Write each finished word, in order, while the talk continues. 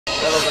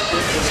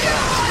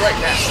Right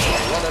now,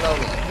 one and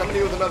only, coming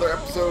to you with another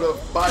episode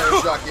of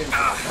Bioshock Infinite.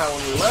 Now,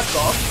 when we left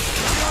off,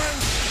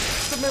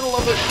 in the middle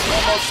of it,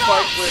 almost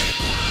fight with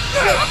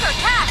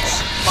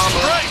Mama,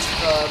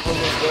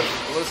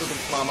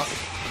 Elizabeth's mama,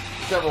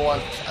 whichever one.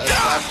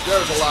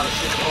 There's a lot of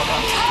shit going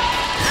on.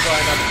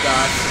 Trying not to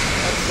die.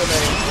 That's the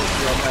main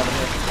issue I'm having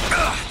here.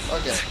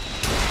 Okay.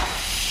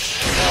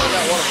 Well, I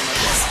got one of them.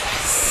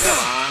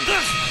 Come on.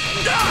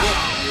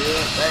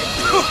 Yeah, thank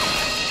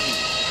you.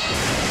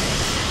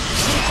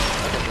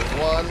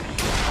 One.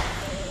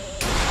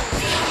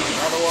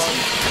 Another one.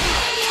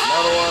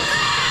 Another one.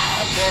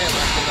 God damn,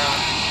 I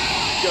cannot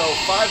go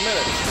 5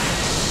 minutes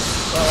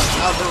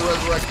without her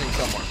resurrecting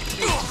someone.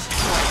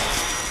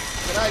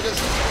 Can I just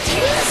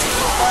live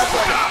for 5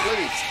 seconds,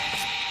 please?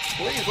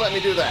 Please let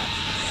me do that.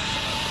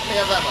 Let me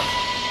have that much.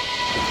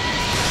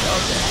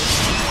 Okay.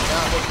 Now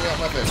I'm looking at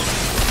my fish.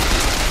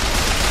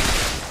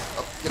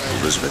 Oh, can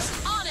I... Elizabeth?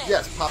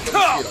 Yes, pop the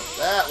mosquito.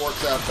 That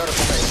works out better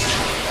for me.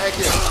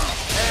 Thank you.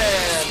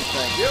 And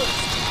thank you.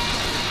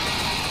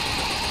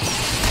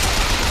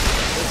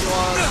 This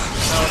one.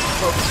 Now let's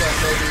focus on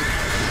maybe.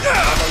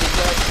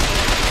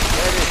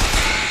 Maybe.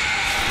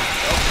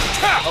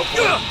 Oh,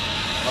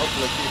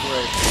 hopefully keep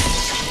raised.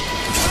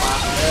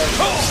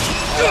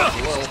 That's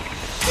a little.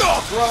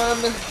 Let's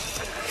run.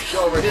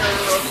 Go over here.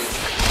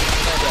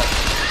 Okay.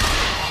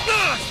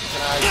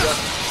 Can I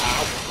just.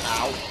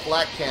 Ow.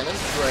 Black cannon.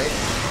 Great.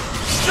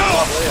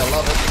 Lovely. I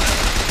love it.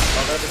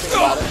 Love everything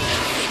about it.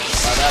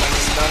 By that I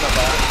mean none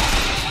about it.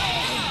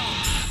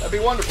 That'd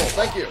be wonderful.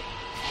 Thank you.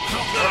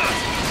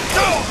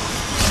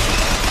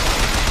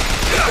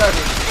 These guys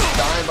are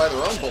dying by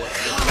their own bullets.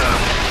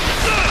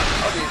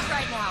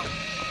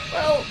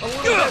 Well, a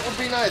little bit would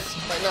be nice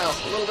right now.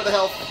 A little bit of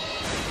health.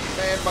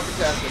 Man,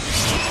 fucking-tastic.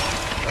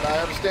 But I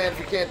understand if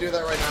you can't do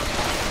that right now.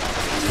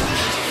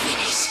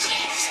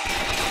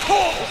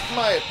 What's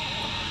my...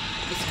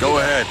 Go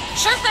ahead.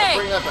 Sure thing.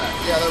 Bring that back.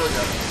 Yeah, there we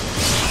go.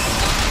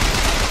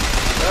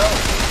 Well,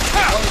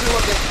 as long as you're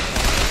looking,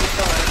 it's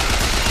fine.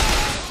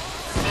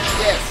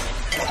 Yes.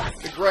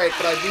 It's great,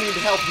 but I need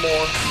health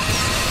more.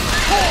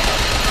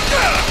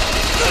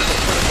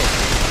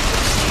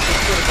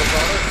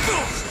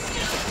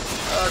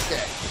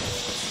 Okay.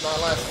 It's not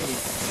lasting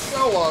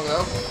so long,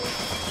 though.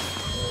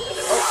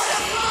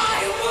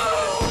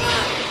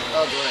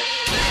 Oh, great.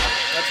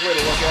 That's the way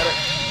to look at it.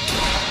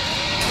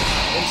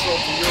 Insult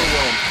to your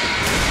room.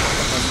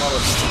 My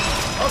mother.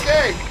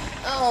 Okay.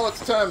 Now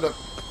it's time to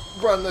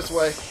run this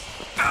way.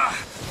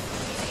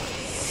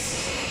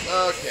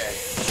 Okay.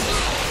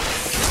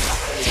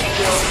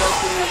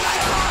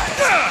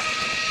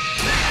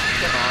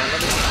 Come on, let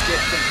me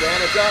get some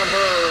damage on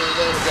her.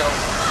 There we go.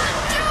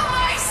 Undo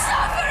my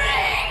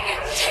suffering!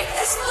 Take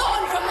this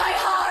thorn from my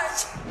heart!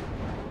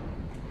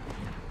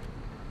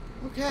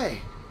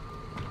 Okay.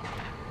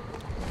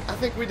 I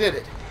think we did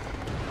it.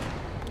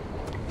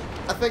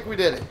 I think we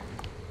did it.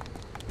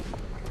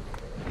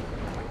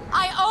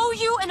 I owe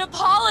you an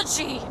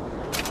apology.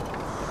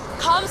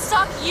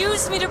 Comstock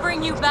used me to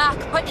bring you back,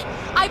 but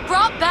I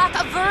brought back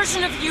a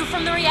version of you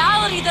from the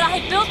reality that I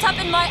had built up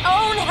in my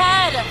own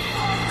head.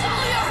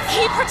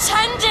 He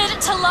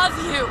pretended to love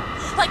you,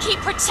 like he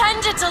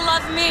pretended to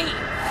love me.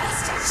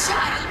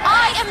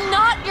 I am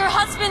not your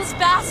husband's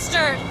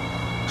bastard.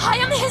 I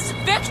am his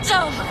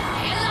victim.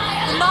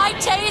 My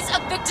days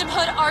of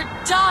victimhood are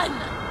done.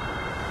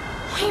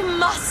 We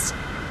must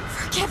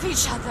forgive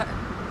each other.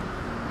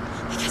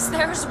 Because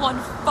there's one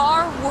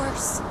far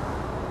worse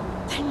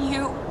than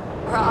you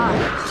or I.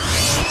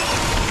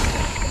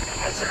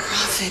 The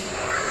Prophet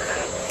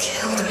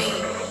killed me.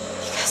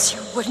 Because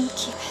you wouldn't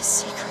keep his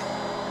secret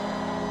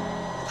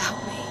about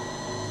me.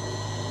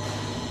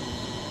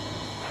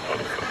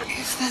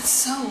 If that's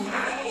so,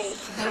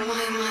 then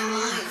why am I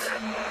alive?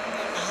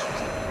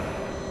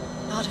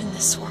 Not in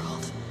this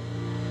world.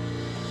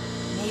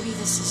 Maybe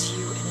this is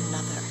you in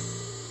another.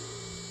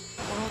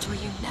 A world where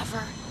you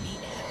never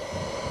meet him.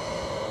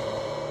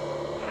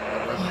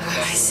 Or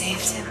where I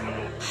saved him. I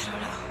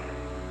don't know.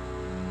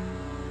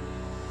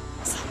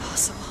 Is that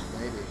possible?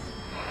 Maybe.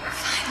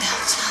 Find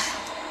out, child.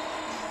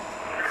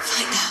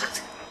 Find out.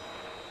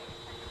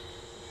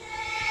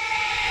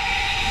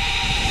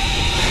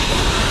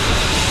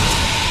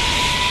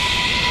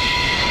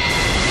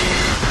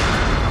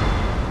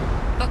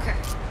 Booker.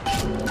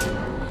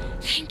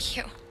 Thank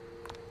you.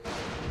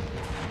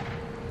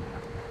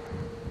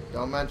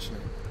 Don't mention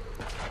it.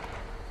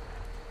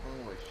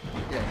 Holy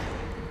shit.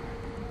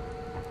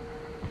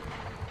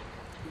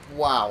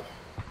 Wow.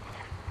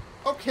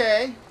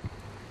 Okay.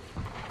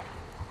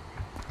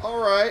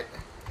 Alright.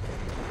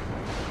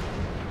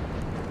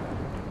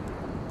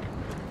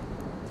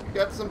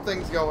 Got some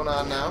things going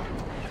on now.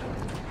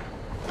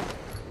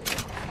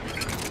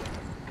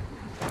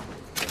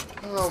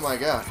 Oh my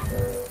god.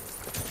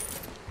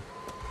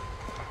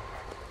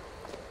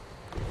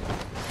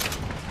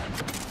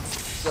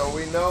 So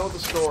we know the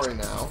story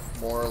now,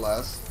 more or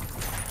less.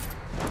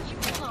 You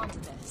hold on to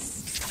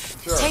this.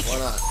 Sure, Take why it.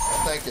 not?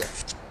 Thank you.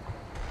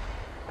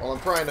 While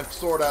I'm trying to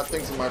sort out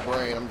things in my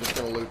brain, I'm just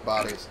gonna loot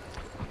bodies.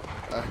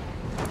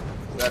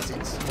 That's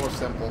more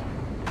simple.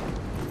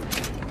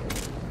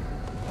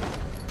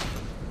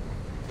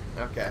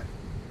 Okay.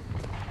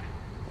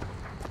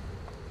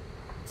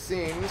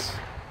 Seems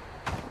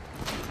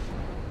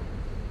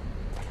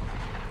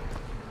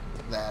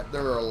that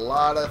there are a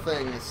lot of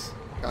things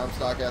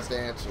Comstock has to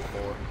answer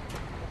for.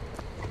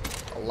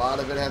 A lot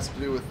of it has to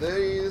do with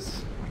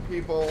these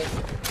people.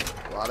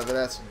 A lot of it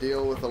has to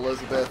deal with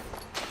Elizabeth.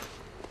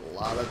 A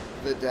lot of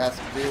it has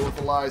to deal with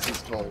the lies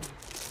he's told.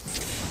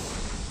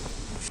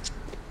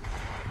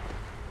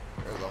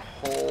 There's a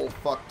whole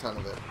fuck ton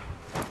of it.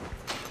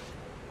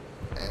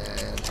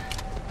 And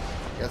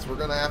I guess we're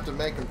gonna have to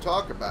make him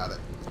talk about it.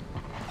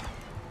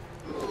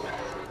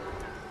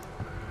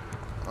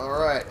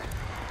 Alright.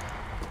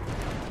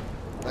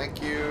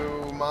 Thank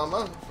you,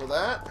 Mama, for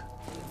that.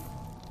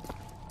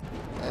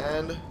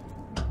 And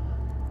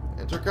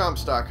enter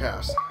Comstock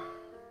House.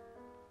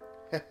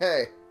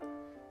 Hey,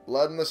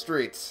 blood in the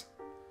streets.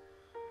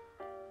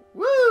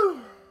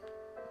 Woo!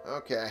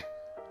 Okay.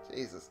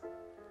 Jesus.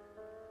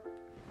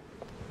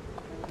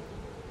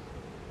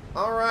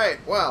 Alright,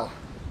 well.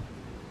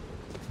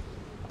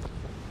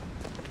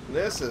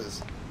 This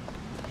has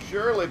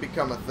surely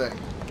become a thing.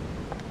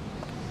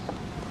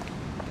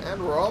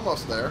 And we're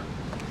almost there.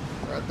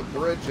 We're at the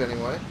bridge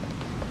anyway.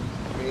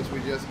 Means we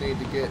just need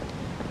to get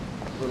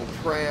a little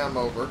tram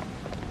over.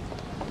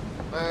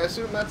 I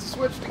assume that's a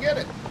switch to get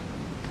it.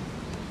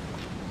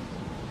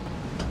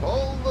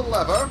 Pull the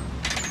lever.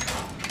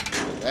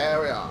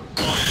 There we are.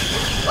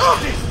 Oh!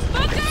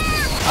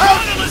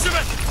 Oh!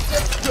 Elizabeth!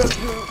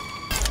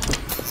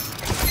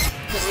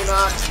 Can we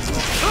not do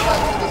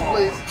this,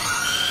 please?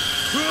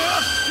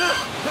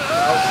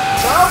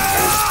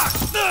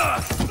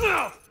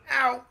 No.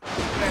 Ow!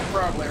 That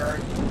probably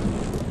hurt.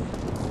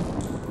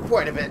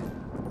 Quite a bit.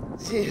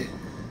 Gee.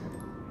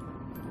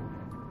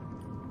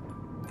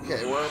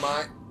 Okay, where am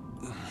I?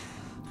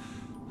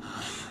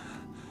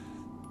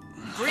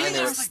 Bring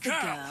us the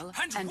girl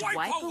and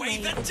wipe away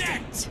the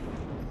debt.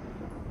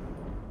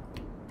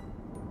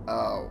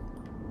 Oh.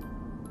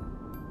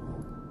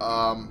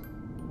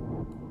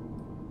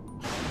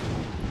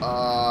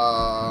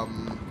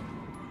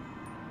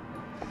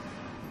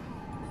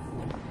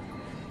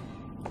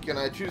 Can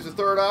I choose a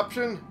third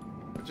option?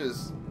 Which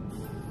is...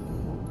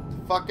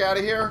 the fuck out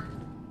of here?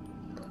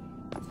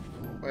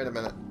 Wait a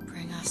minute.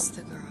 Bring us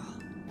the girl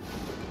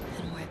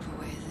and wipe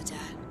away the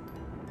debt.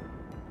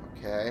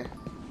 Okay.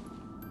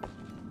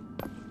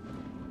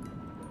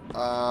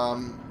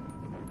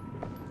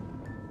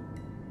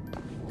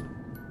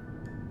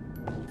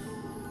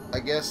 I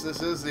guess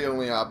this is the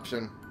only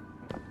option.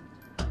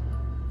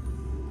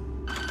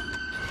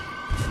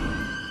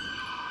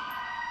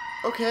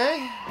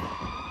 Okay.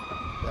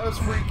 That was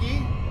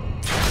freaky.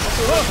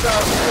 Also, that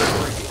sounds very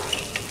freaky.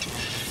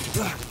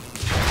 Oh.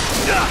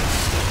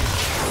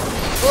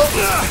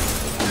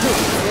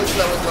 At least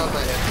that was on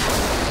my head.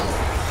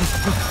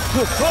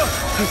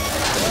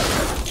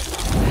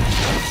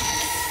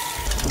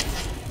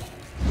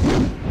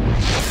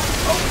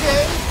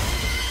 Okay.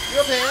 You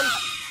have hand.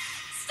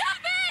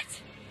 Stop it!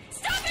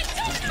 Stop it!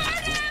 Don't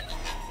hurt him!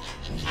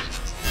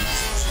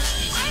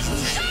 I'm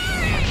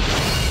sorry!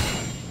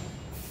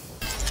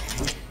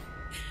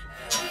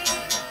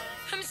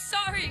 I'm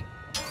sorry.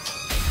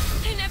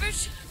 I never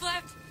should have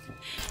left.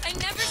 I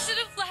never should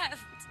have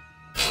left.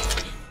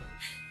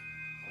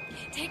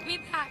 Take me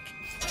back.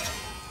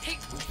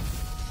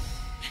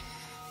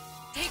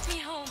 Take me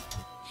home.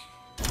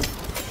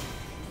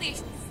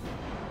 Please.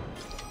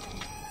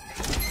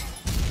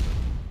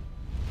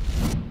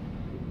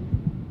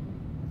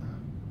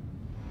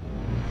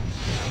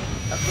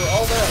 After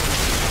all that.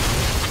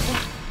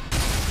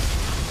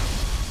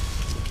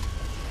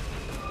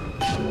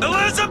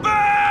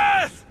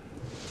 Elizabeth!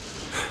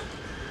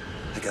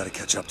 I gotta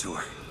catch up to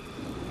her.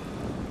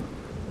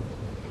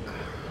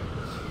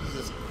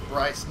 Jesus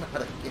Christ,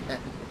 not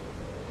again.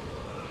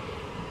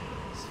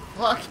 This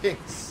fucking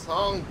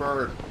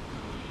songbird.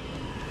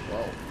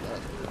 Whoa,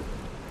 that's weird.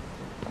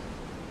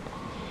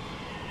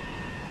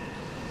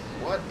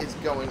 What is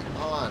going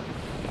on?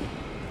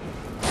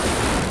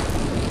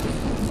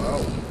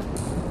 Oh.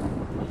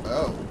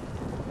 Oh.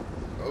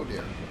 Oh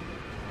dear.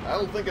 I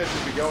don't think I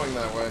should be going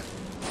that way.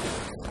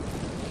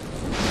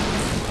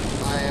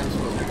 I am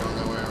supposed to be going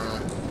that way, aren't I?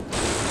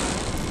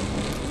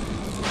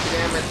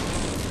 Damn it.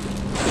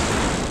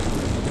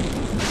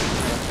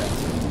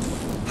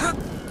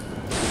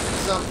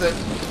 Something.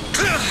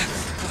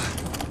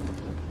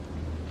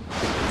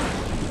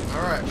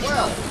 Alright,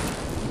 well.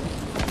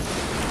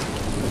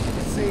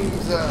 Seems,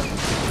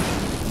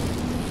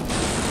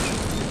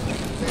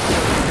 things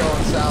are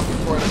going south for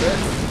quite a bit.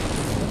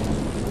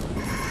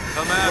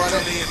 Come after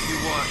me if you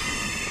want.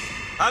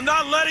 I'm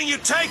not letting you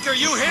take her,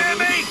 you hear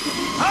me?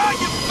 Ah,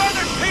 you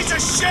feathered piece of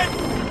shit!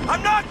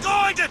 I'm not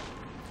going to...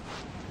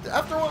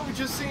 After what we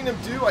just seen him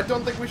do, I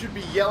don't think we should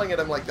be yelling at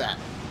him like that.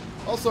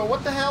 Also,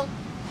 what the hell?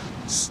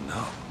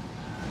 Snow.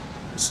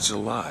 It's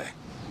July.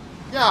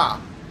 Yeah.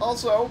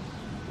 Also,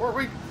 weren't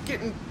we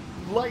getting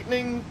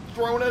lightning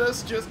thrown at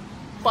us just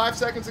 5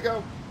 seconds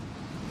ago?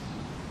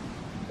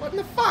 What in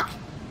the fuck?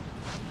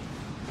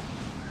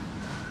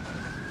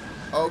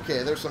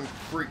 Okay, there's some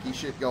freaky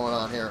shit going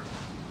on here.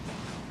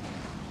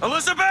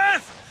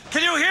 Elizabeth!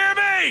 Can you hear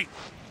me?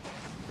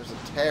 There's a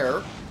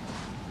tear.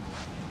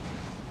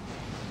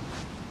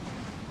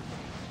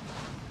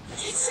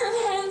 Get your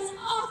hands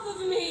off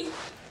of me!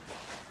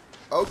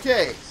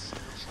 Okay.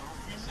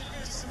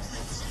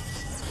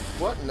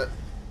 What in the...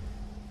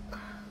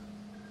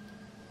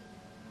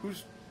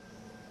 Who's...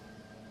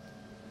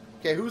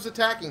 Okay, who's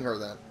attacking her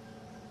then?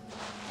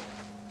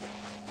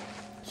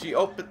 She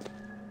opened...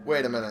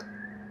 Wait a minute.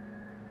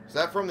 Is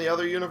that from the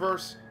other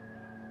universe?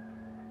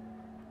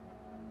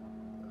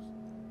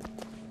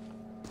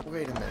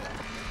 Wait a minute.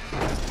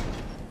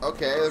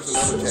 Okay, there's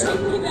another tear.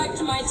 Take me back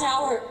to my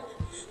tower.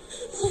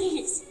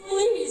 Please,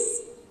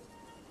 please.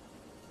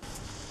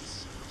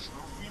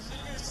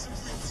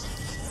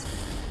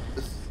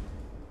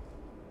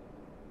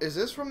 Is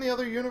this from the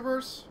other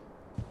universe?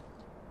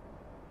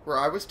 Where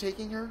I was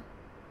taking her?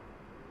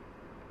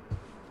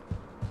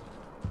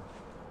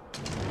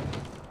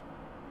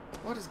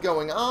 What is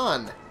going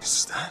on?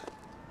 Is that?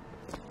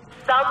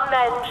 Some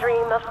men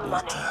dream of What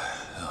money. the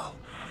hell?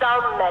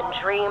 Some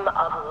men dream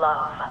of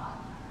love.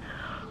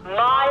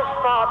 My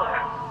father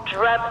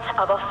dreamt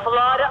of a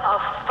flood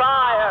of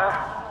fire.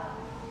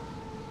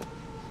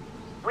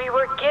 We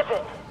were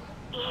given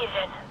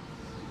Eden,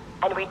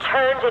 and we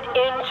turned it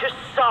into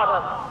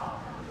Sodom.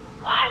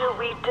 Why do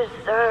we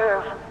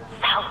deserve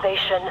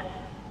salvation?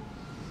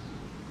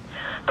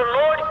 The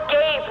Lord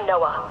gave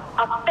Noah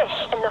a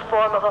fish in the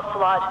form of a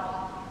flood,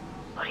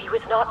 but he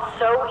was not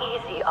so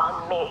easy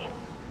on me.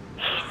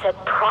 He said,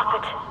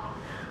 "Prophet,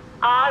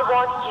 I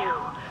want you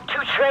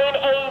to train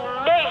a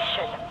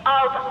nation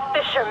of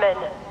fishermen."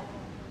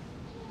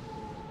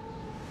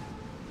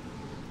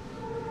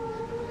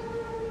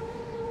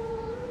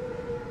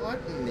 What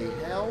in the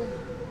hell?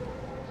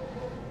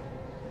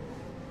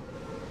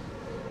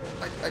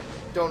 I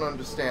don't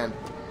understand.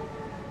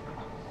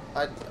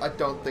 I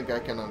don't think I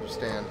can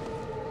understand.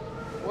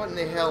 What in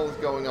the hell is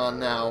going on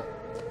now?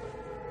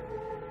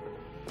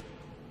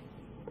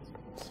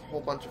 It's a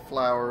whole bunch of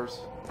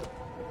flowers.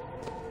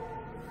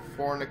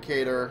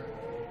 Fornicator.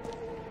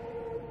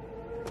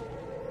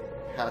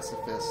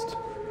 Pacifist.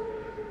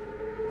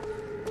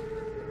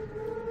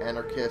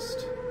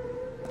 Anarchist.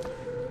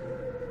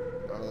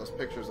 None of those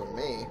pictures of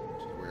me,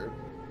 which is weird.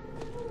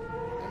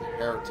 And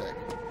heretic.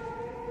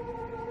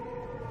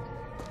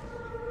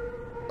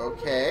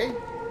 Okay.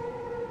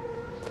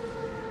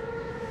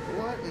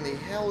 What in the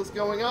hell is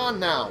going on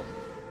now?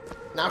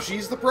 Now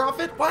she's the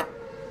prophet? What?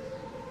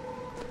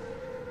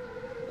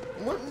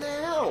 What in the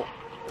hell?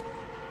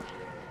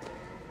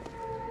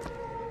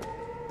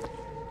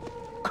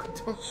 I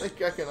don't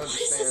think I can What is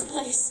this understand.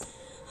 place?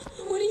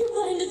 What do you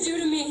plan to do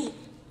to me?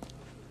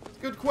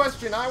 Good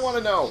question. I want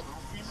to know.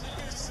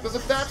 Because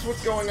if that's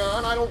what's going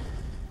on, I don't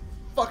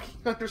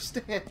fucking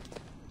understand.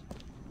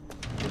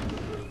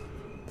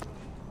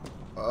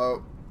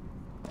 Oh.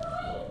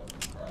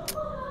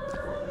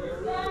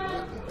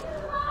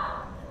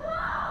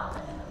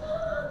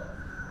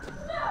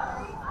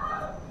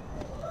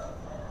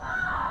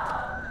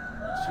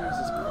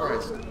 Jesus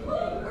Christ.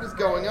 What is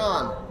going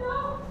on?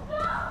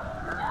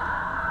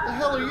 The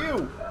hell are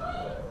you?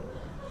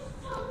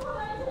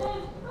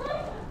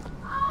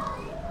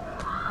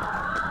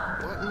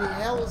 What in the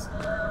hell is...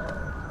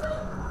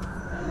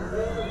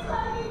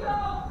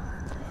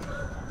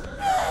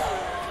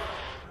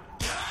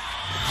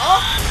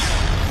 Oh!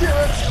 Damn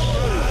it!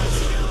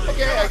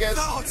 Okay, I guess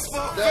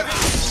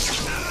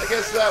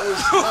that was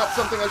not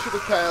something I should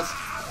have passed.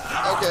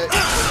 Okay.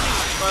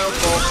 My own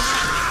fault.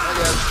 I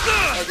guess.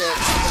 Okay.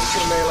 I'm just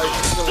gonna melee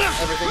until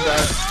everything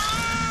dies.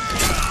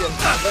 Can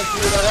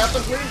eventually that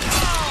happen, please?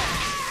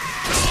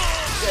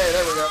 Okay,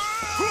 there we go.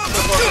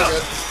 So far, so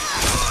good.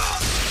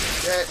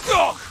 Okay.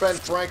 Ben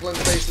Franklin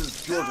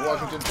faces George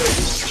Washington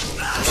faces.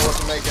 I don't know what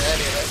to make of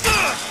any of it.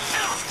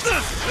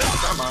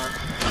 Come on.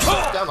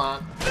 Come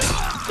on.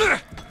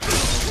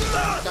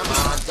 Come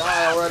on,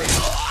 die already.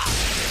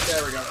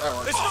 There we go, that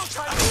works.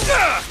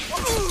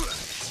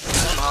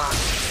 Come on.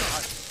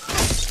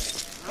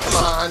 Come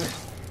on.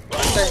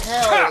 What the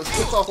hell is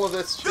with all of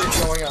this shit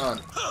going on?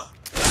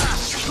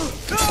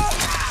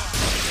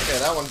 Okay,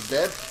 that one's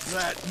dead.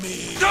 Let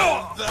me.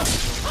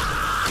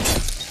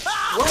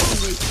 What in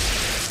the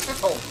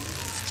hell?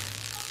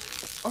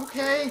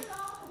 Okay.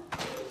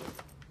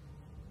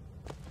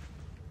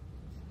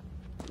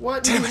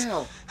 What in Damn the it.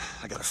 hell?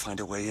 I gotta find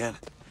a way in.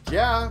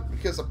 Yeah,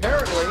 because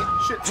apparently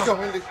shit's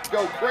going to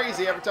go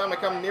crazy every time I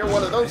come near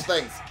one of those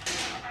things.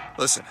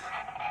 Listen,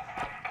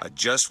 I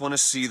just want to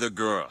see the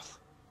girl.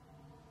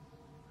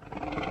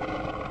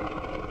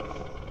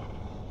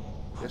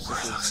 Guess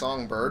this is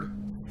Songbird.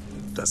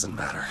 Doesn't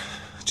matter.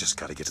 I just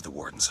gotta get to the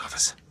warden's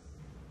office.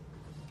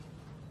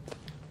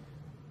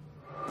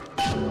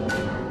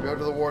 Go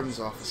to the warden's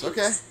office.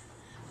 Okay.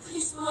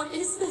 Please, what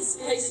is this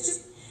place?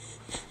 Just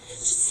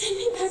send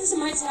me back to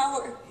my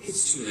tower.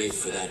 It's too late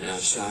for that now,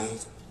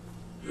 child.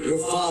 Your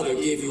father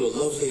gave you a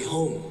lovely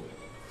home,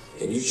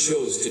 and you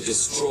chose to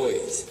destroy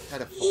it.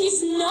 Had a fall.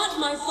 He's not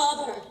my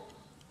father.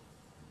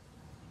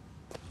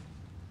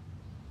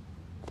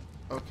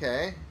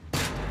 Okay.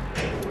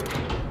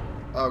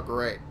 Oh,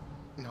 great.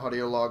 An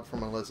audio log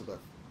from Elizabeth.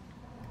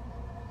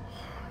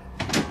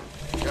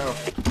 Go.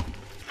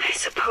 I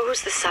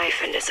suppose the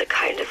siphon is a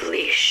kind of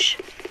leash.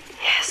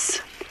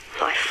 Yes,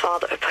 my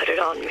father put it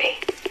on me.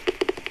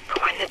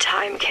 But when the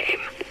time came,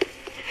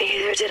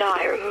 neither did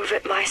I remove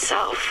it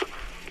myself.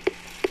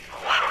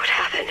 What would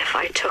happen if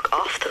I took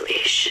off the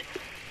leash,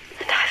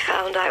 and I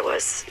found I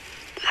was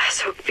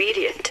as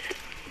obedient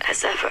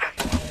as ever?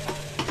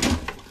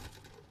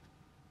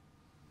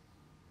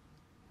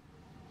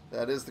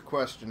 That is the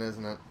question,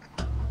 isn't it?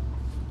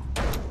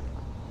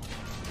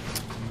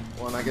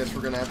 Well, and I guess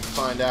we're gonna have to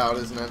find out,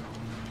 isn't it?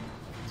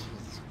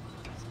 Jesus.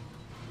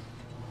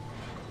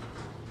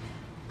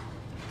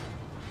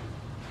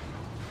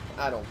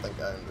 I don't think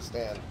I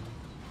understand.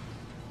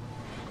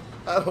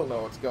 I don't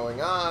know what's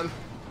going on.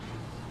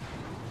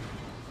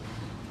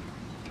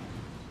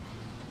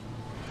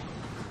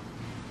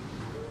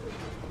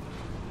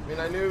 I mean,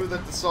 I knew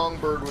that the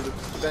songbird would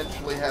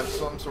eventually have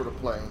some sort of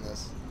play in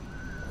this.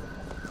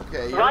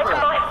 Okay, you're Like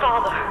right. my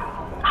father,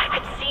 I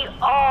could see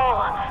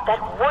all that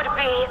would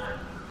be,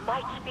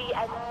 might be,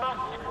 and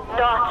must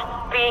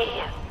not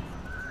be.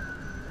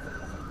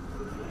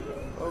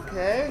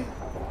 Okay.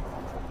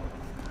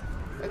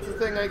 That's the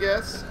thing, I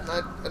guess.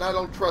 And I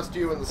don't trust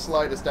you in the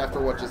slightest after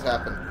what just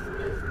happened.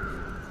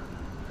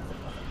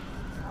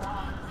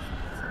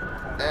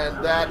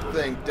 And that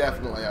thing,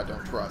 definitely, I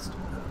don't trust.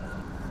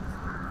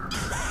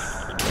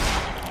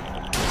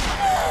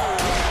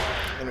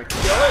 Can we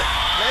kill it?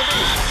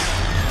 Maybe?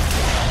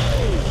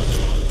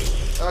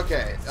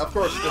 Okay, of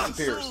course it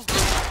disappears.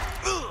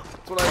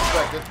 That's what I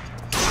expected.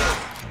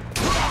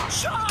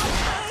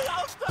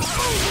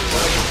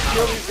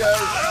 Kill these guys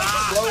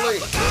slowly,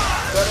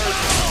 better,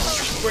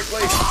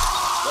 quickly.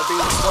 That'd be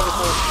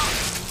wonderful.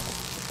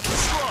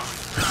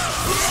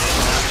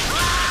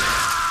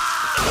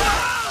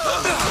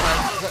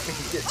 Let me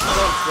get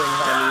something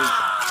I need.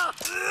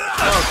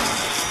 Oh,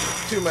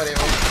 too many of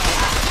them.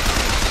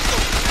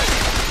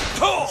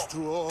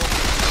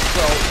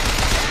 So,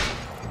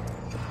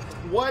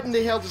 what in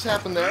the hell just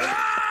happened there?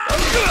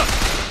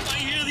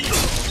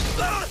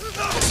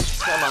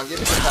 Come on, give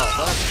me some help,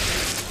 huh?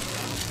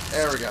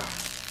 There we go.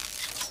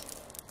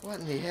 What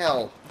in the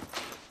hell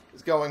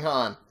is going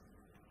on?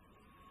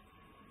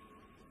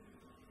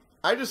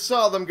 I just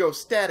saw them go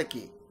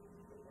staticky.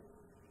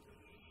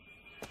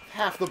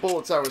 Half the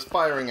bullets I was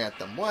firing at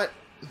them. What?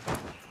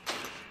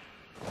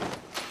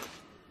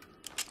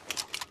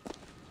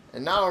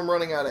 And now I'm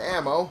running out of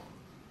ammo.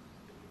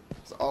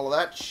 So all of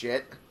that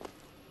shit.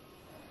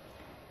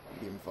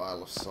 Medium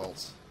vial of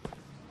salts.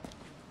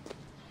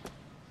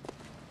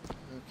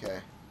 Okay.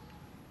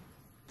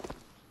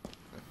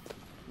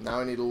 Now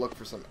I need to look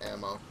for some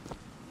ammo.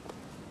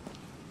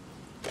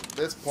 At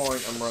this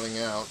point, I'm running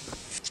out. The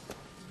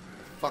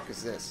fuck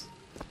is this?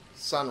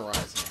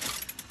 Sunrise.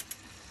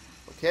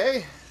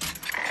 Okay.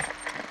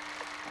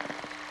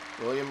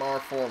 William R.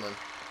 Foreman.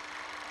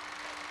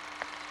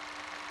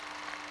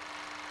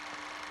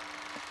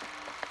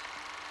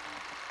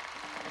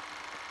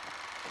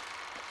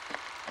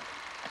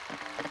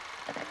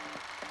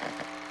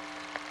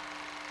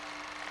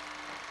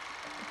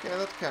 Okay,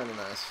 that's kind of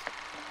nice.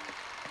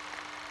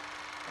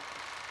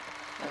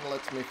 Kind of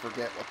lets me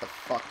forget what the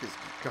fuck is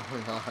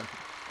going on.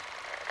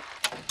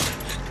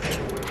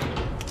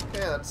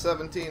 Okay, that's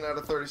 17 out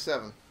of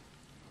 37.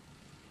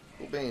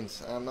 Cool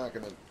beans. I'm not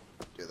gonna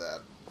do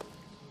that.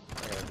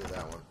 I'm gonna do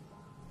that one.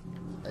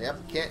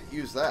 Yep, can't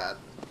use that.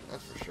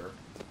 That's for sure.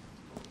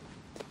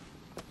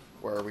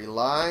 Where we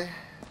lie.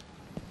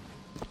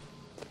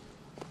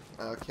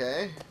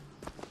 Okay.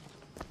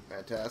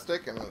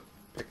 Fantastic. I'm gonna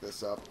pick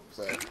this up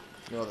because I have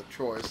no other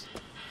choice.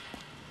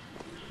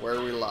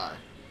 Where we lie.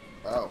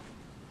 Oh.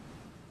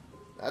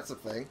 That's a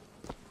thing.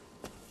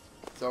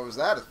 So is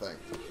that a thing?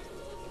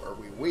 Where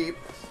we weep,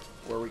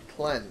 where we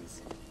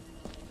cleanse.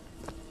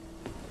 What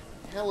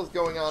the hell is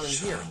going on in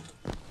here?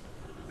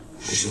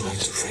 Would you like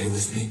to pray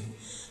with me?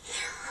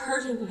 You're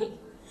hurting me.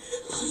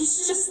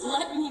 Please just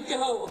let me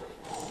go.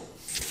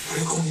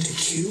 We're going to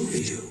cure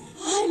you.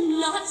 I'm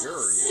not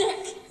Sure,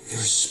 sick.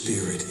 Your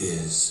spirit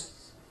is.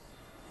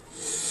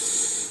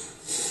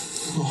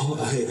 All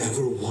I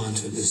ever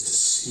wanted is to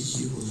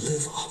see you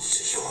live up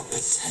to your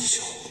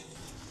potential.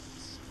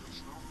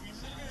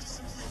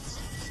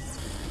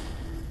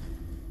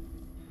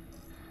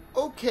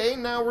 Okay,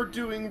 now we're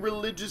doing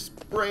religious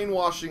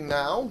brainwashing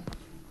now.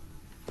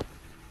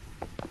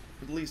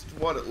 At least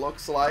what it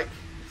looks like.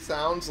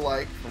 Sounds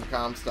like from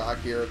Comstock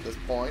here at this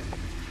point.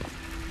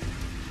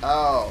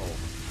 Oh.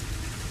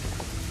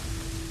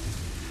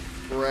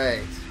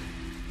 Great.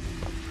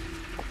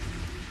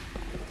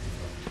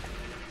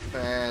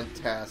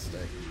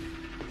 Fantastic.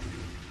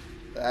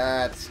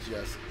 That's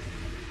just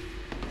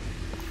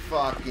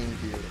fucking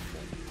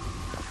beautiful.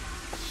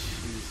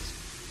 Jesus.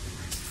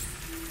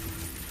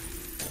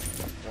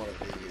 One of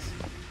these.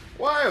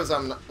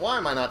 Why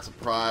am I not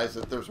surprised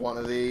that there's one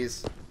of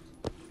these?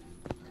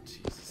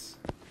 Jesus.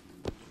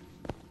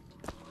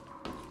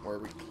 Where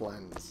we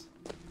cleanse.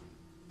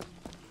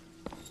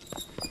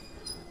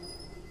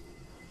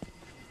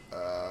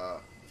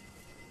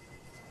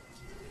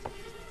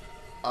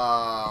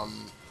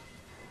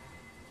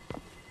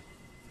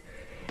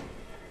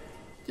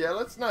 Yeah,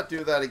 let's not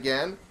do that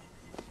again.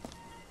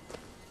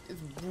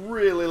 It's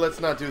really, let's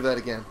not do that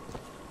again.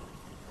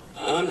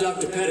 I'm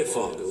Dr.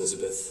 Pettifog,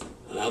 Elizabeth,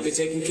 and I'll be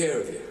taking care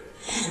of you.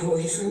 Get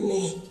away from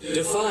me.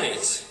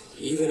 Defiant,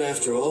 even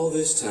after all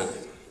this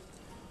time.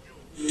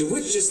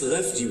 DeWitt just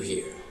left you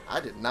here. I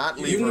did not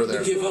leave You her need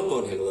there. to give up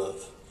on him,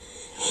 love.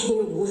 He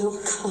will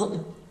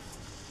come.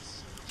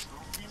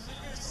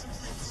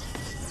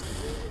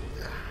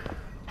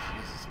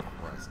 Jesus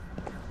Christ.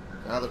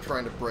 Now they're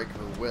trying to break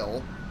her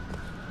will.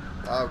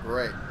 Oh,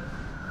 great.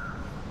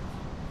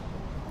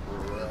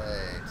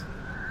 Great.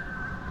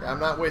 Yeah, I'm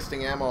not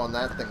wasting ammo on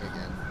that thing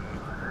again.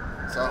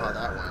 Saw how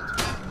that went.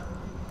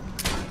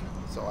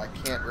 So I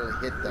can't really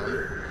hit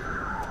them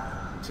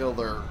until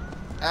they're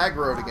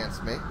aggroed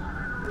against me.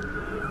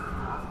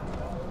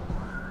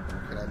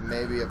 Can I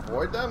maybe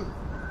avoid them?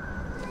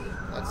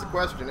 That's the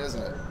question,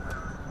 isn't it?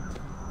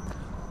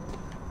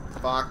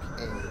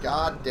 Fucking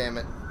god damn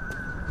it.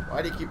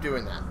 Why do you keep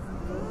doing that?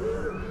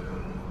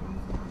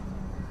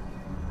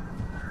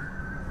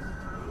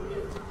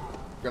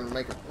 Gonna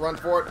make a run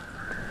for it.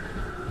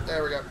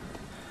 There we go.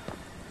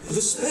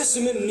 The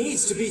specimen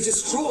needs to be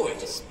destroyed.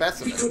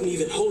 Specimen? We couldn't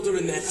even hold her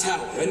in that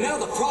tower, and now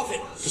the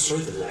Prophet. Destroy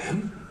the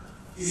lamb?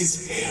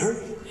 His heir?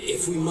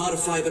 If we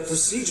modify the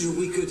procedure,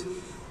 we could...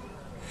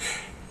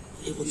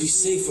 It would be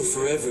safer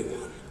for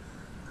everyone.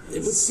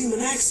 It would seem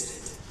an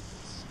accident.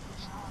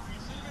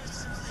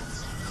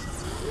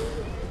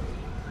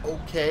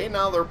 Okay,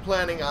 now they're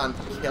planning on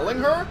killing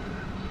her?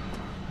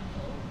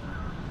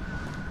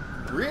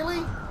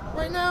 Really?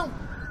 Right now?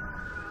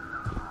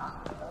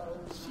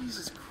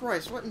 Jesus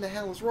Christ, what in the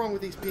hell is wrong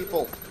with these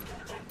people?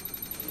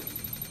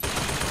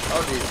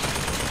 Oh, geez.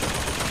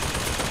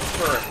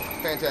 Turret.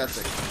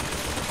 Fantastic.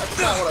 That's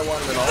not what I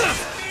wanted at all.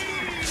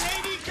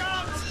 Lady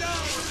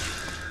Comstock!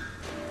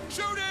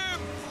 Shoot him!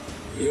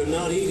 You're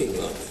not eating,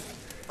 love.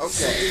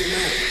 Okay.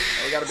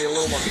 Now we gotta be a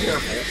little more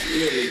careful.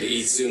 You'll need to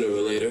eat sooner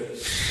or later.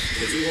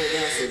 If you hold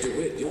out for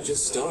DeWitt, you'll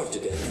just starve to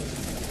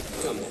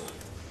death. Come now.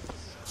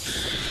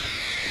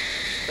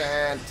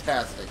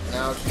 Fantastic.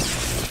 Now she's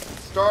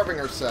starving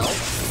herself.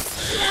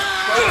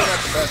 Probably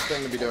not the best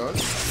thing to be doing.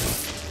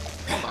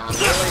 Come on,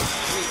 really?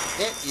 Let me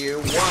hit you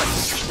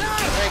once.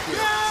 Thank you.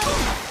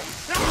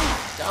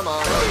 Come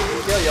on,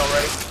 I'll kill you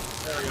already.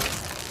 There we go.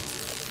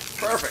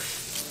 Perfect.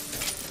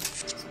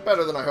 It's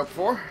better than I hoped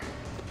for.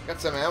 Got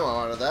some ammo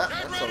out of that.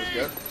 That's always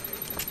good.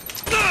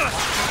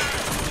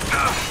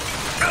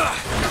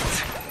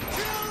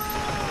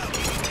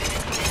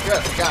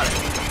 Good, got it.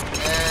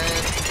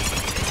 And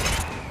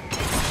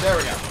there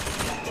we go.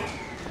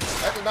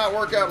 That did not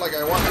work out like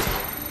I wanted it to.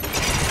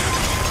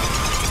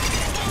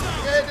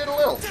 Yeah, it did a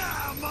little.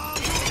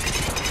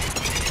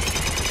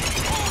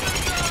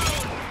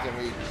 Can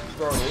we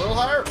throw it a little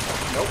higher?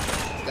 Nope.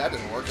 That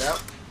didn't work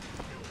out.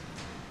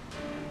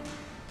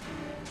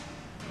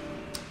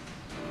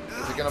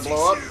 Is it gonna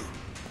blow up?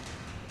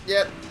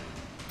 Yep.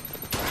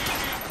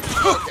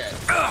 Okay.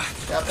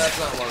 Yep, that's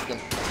not working.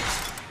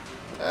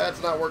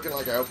 That's not working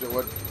like I hoped it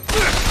would.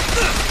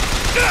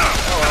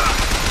 Oh well.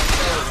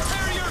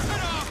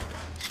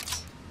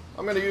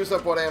 I'm gonna use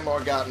up what ammo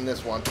I got in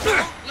this one.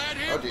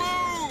 Oh geez.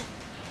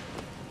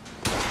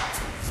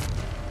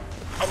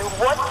 And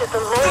what did the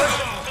Lord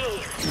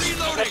see?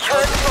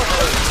 Return for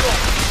her.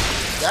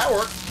 That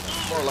worked,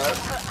 more or less.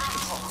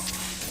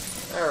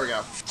 There we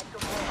go.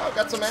 Oh,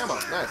 got some ammo.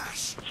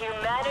 Nice.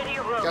 Humanity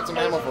ruled Got some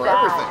ammo for that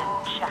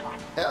everything. check.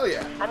 Hell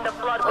yeah. And the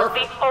blood was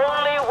the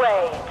only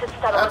way to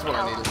settle That's the what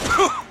I count. needed.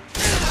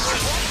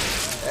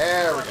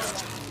 There we go.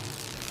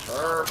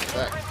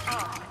 Perfect.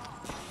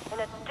 In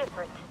a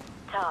different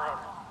time.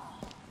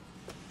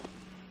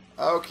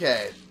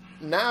 Okay.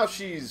 Now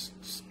she's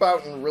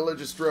spouting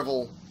religious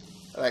drivel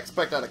that I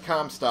expect out of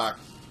Comstock.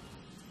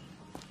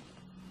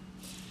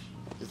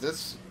 Is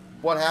this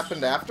what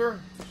happened after?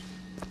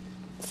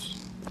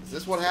 Is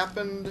this what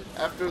happened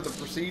after the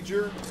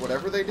procedure?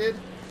 Whatever they did?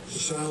 The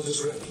child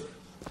is ready.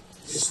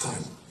 It's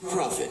time.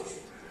 Prophet,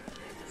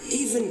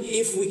 even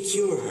if we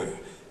cure her,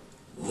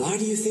 why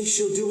do you think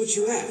she'll do what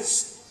you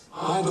ask?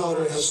 My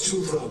daughter has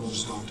two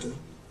problems, Doctor.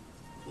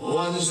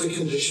 One is the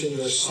condition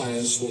your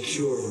science will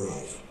cure her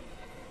of.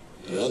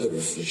 The other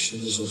affliction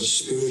is of a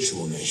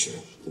spiritual nature.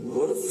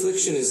 What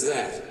affliction is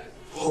that?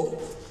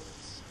 Hope.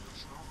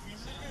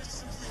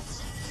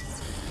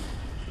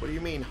 What do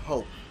you mean,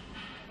 hope?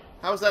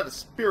 How is that a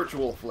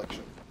spiritual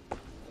affliction?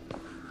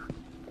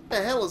 What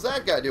the hell is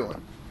that guy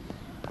doing?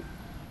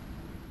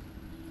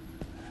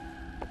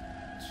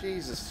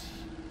 Jesus.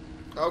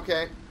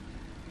 Okay.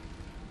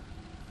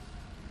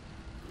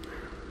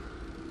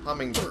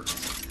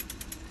 Hummingbirds.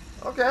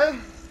 Okay.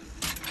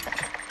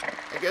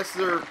 I guess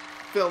they're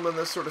filming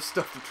this sort of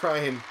stuff to try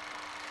and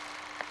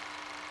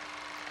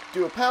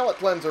do a palate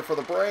cleanser for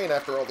the brain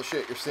after all the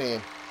shit you're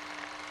seeing.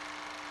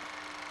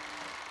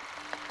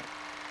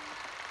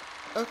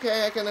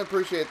 Okay, I can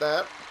appreciate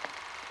that.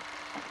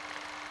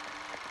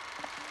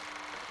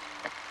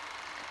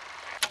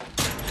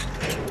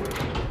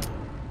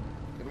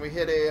 Can we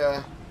hit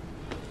a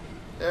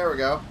There we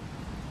go.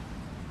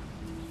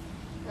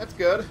 That's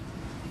good.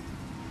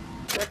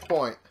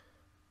 Checkpoint.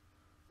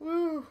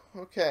 Woo,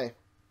 okay.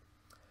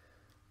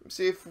 Let's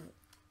see if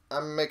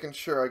I'm making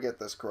sure I get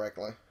this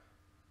correctly.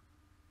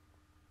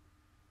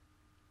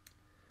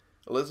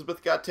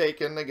 Elizabeth got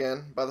taken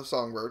again by the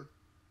Songbird.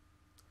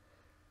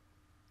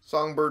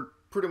 Songbird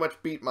pretty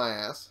much beat my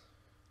ass.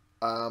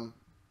 Now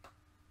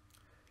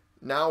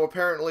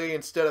apparently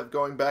instead of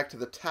going back to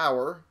the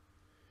tower,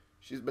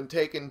 she's been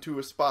taken to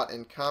a spot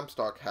in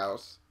Comstock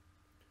House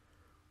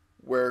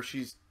where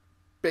she's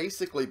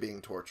basically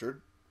being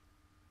tortured.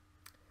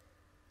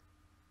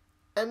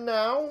 And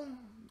now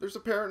there's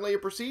apparently a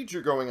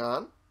procedure going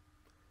on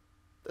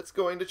that's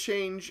going to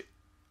change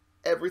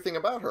everything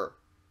about her.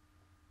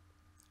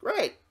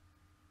 Great.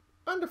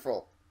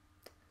 Wonderful.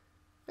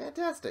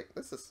 Fantastic.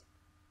 This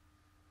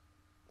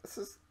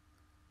is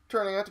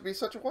turning out to be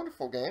such a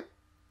wonderful game.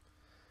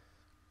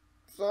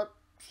 Such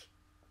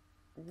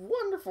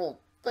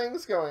wonderful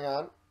things going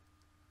on.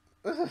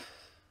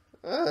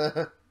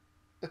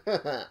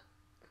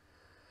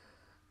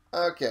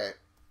 Okay.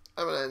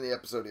 I'm going to end the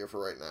episode here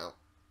for right now.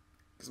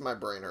 Because my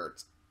brain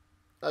hurts.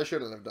 I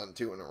shouldn't have done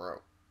 2 in a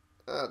row.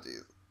 Oh,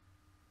 jeez.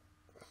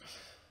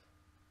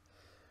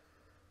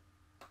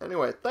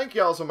 Anyway, thank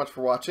you all so much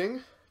for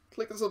watching.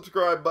 Click the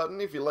subscribe button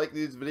if you like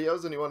these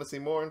videos and you want to see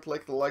more, and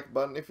click the like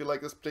button if you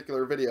like this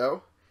particular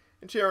video.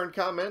 And share and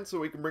comment so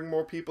we can bring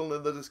more people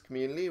into this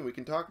community and we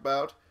can talk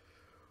about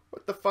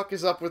what the fuck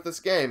is up with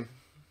this game.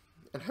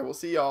 And I will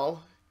see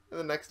y'all in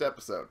the next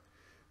episode.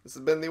 This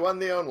has been the one,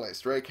 the only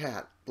Stray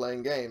Cat,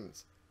 playing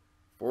games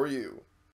for you.